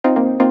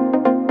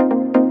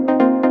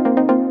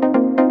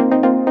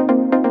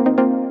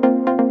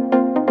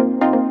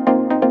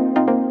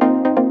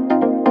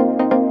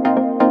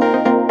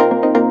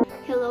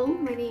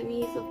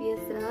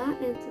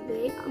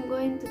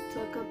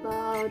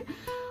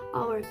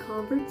our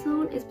comfort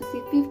zone,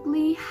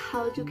 specifically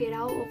how to get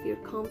out of your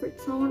comfort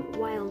zone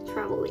while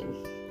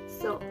traveling.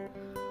 So,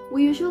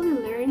 we usually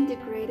learn the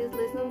greatest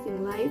lessons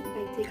in life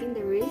by taking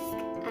the risk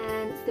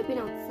and stepping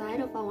outside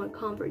of our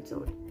comfort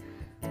zone.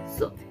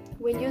 So,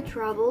 when you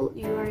travel,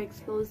 you are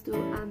exposed to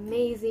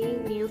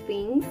amazing new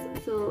things.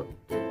 So,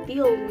 to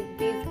deal with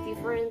these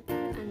different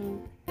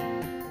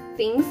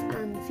things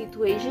and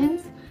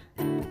situations,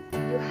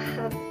 you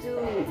have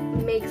to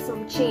make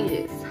some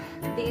changes.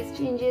 These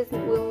changes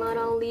will not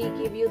only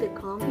give you the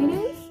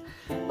confidence,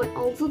 but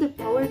also the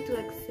power to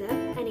accept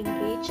and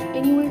engage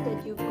anywhere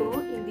that you go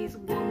in this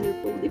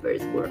wonderful,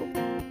 diverse world.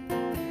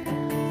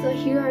 So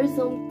here are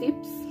some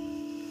tips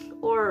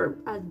or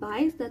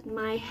advice that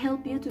might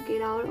help you to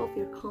get out of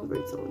your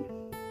comfort zone.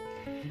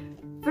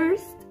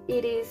 First,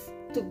 it is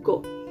to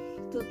go.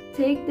 To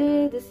take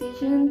the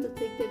decision, to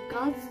take the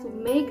guts, to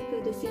make the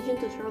decision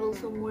to travel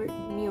somewhere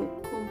new,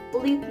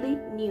 completely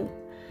new.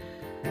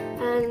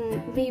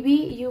 And maybe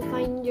you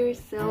find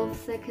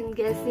yourself second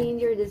guessing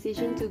your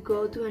decision to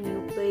go to a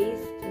new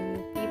place, to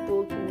new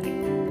people, to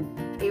new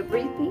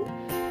everything.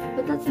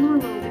 But that's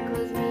normal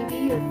because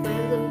maybe your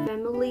friends and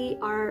family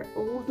are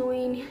all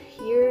doing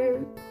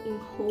here in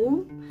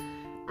home,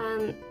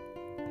 and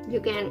you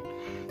can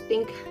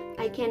think,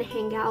 I can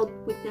hang out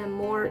with them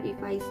more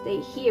if I stay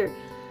here.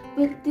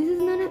 But this is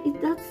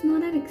that's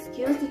not an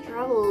excuse to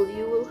travel.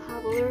 You will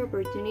have other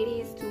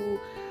opportunities to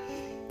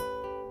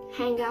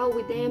hang out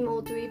with them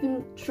or to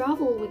even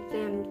travel with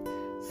them.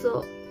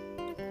 So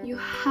you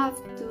have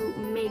to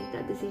make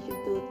that decision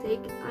to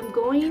take, I'm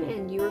going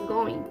and you're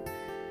going.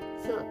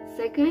 So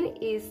second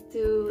is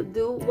to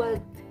do what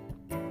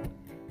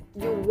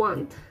you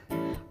want,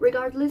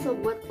 regardless of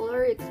what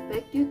others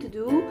expect you to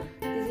do.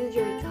 This is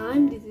your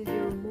time, this is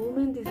your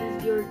moment, this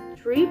is your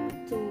trip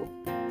to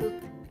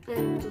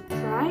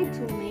try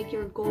to make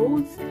your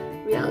goals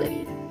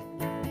reality.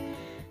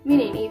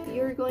 Meaning, if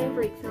you're going,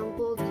 for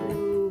example,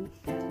 to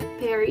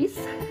Paris,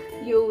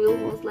 you will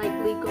most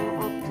likely go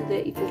up to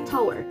the Eiffel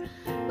Tower,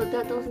 but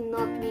that does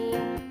not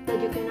mean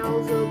that you can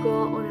also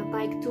go on a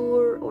bike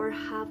tour or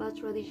have a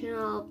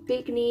traditional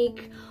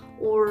picnic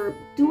or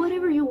do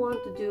whatever you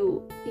want to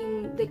do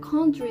in the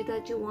country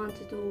that you want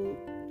to do,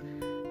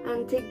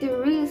 and take the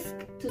risk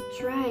to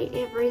try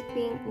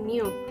everything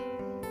new.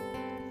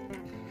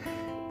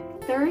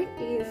 Third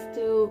is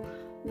to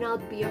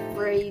not be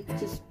afraid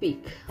to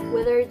speak,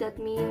 whether that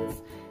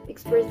means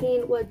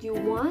expressing what you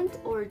want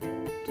or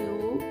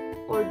do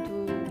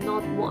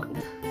not want.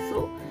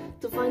 So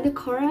to find the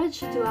courage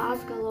to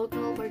ask a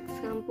local, for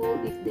example,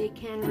 if they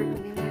can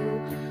recommend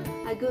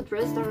you a good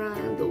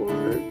restaurant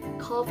or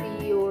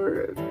coffee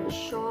or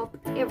shop,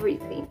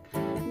 everything.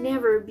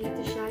 Never be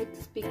too shy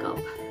to speak up.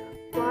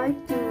 Part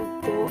to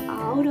go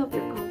out of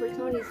your comfort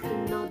zone is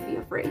to not be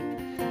afraid.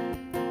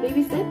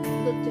 Baby steps,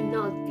 but do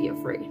not be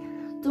afraid.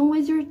 Don't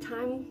waste your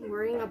time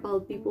worrying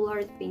about people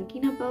are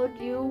thinking about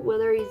you,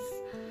 whether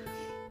it's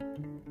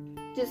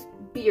just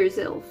be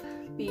yourself.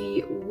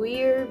 Be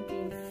weird,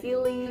 be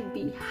silly,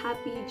 be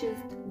happy,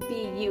 just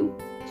be you.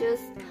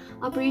 Just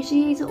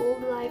appreciate all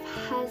life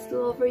has to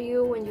offer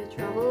you when you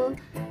travel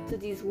to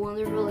this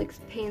wonderful,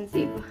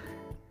 expansive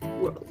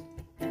world.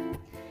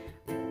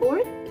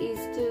 Fourth is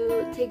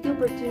to take the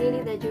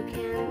opportunity that you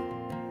can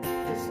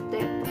to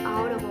step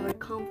out of our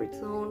comfort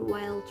zone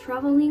while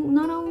traveling,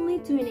 not only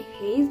to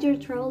enhance your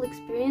travel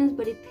experience,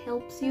 but it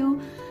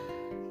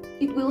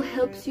will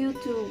help you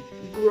to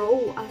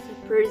grow as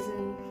a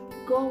person.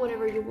 Go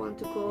wherever you want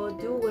to go,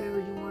 do whatever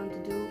you want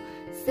to do,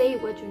 say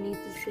what you need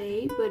to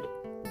say, but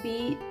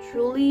be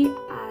truly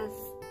as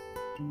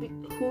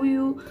who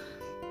you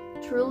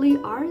truly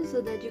are,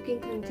 so that you can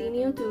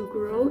continue to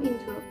grow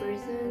into a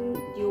person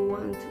you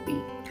want to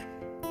be.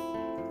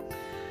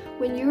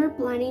 When you're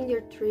planning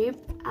your trip,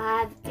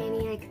 add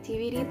any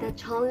activity that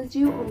challenges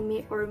you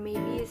or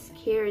maybe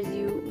scares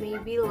you,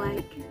 maybe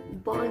like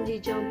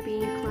bungee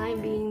jumping,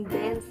 climbing,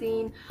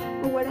 dancing,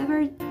 or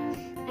whatever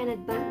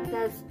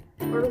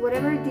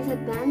this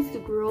advance to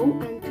grow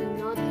and to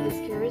not be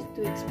scared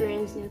to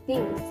experience new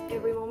things.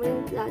 Every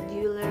moment that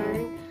you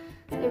learn,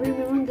 every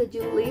moment that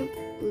you live,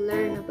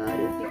 learn about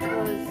it,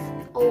 because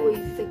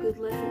always a good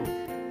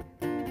lesson.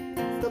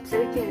 Stop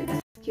searching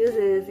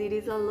excuses. It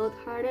is a lot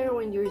harder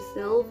when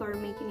yourself are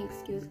making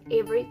excuses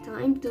every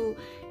time to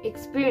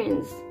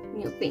experience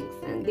new things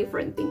and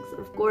different things.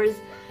 Of course,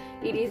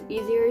 it is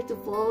easier to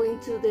fall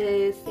into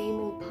the same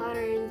old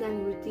patterns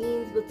and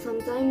routines, but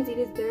sometimes it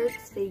is better to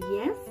say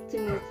yes to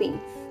new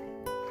things.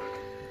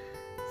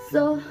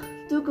 So,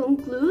 to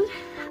conclude,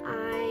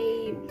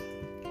 I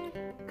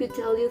could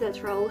tell you that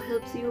travel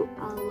helps you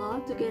a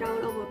lot to get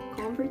out of a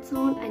comfort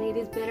zone, and it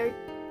is better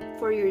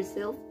for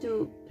yourself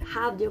to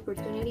have the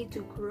opportunity to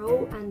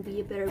grow and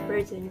be a better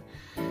person.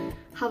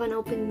 Have an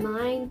open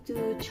mind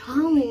to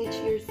challenge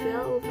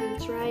yourself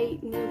and try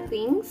new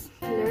things.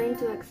 Learn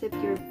to accept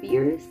your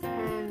fears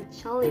and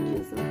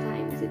challenges.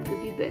 Sometimes it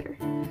could be better.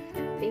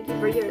 Thank you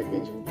for your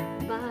attention.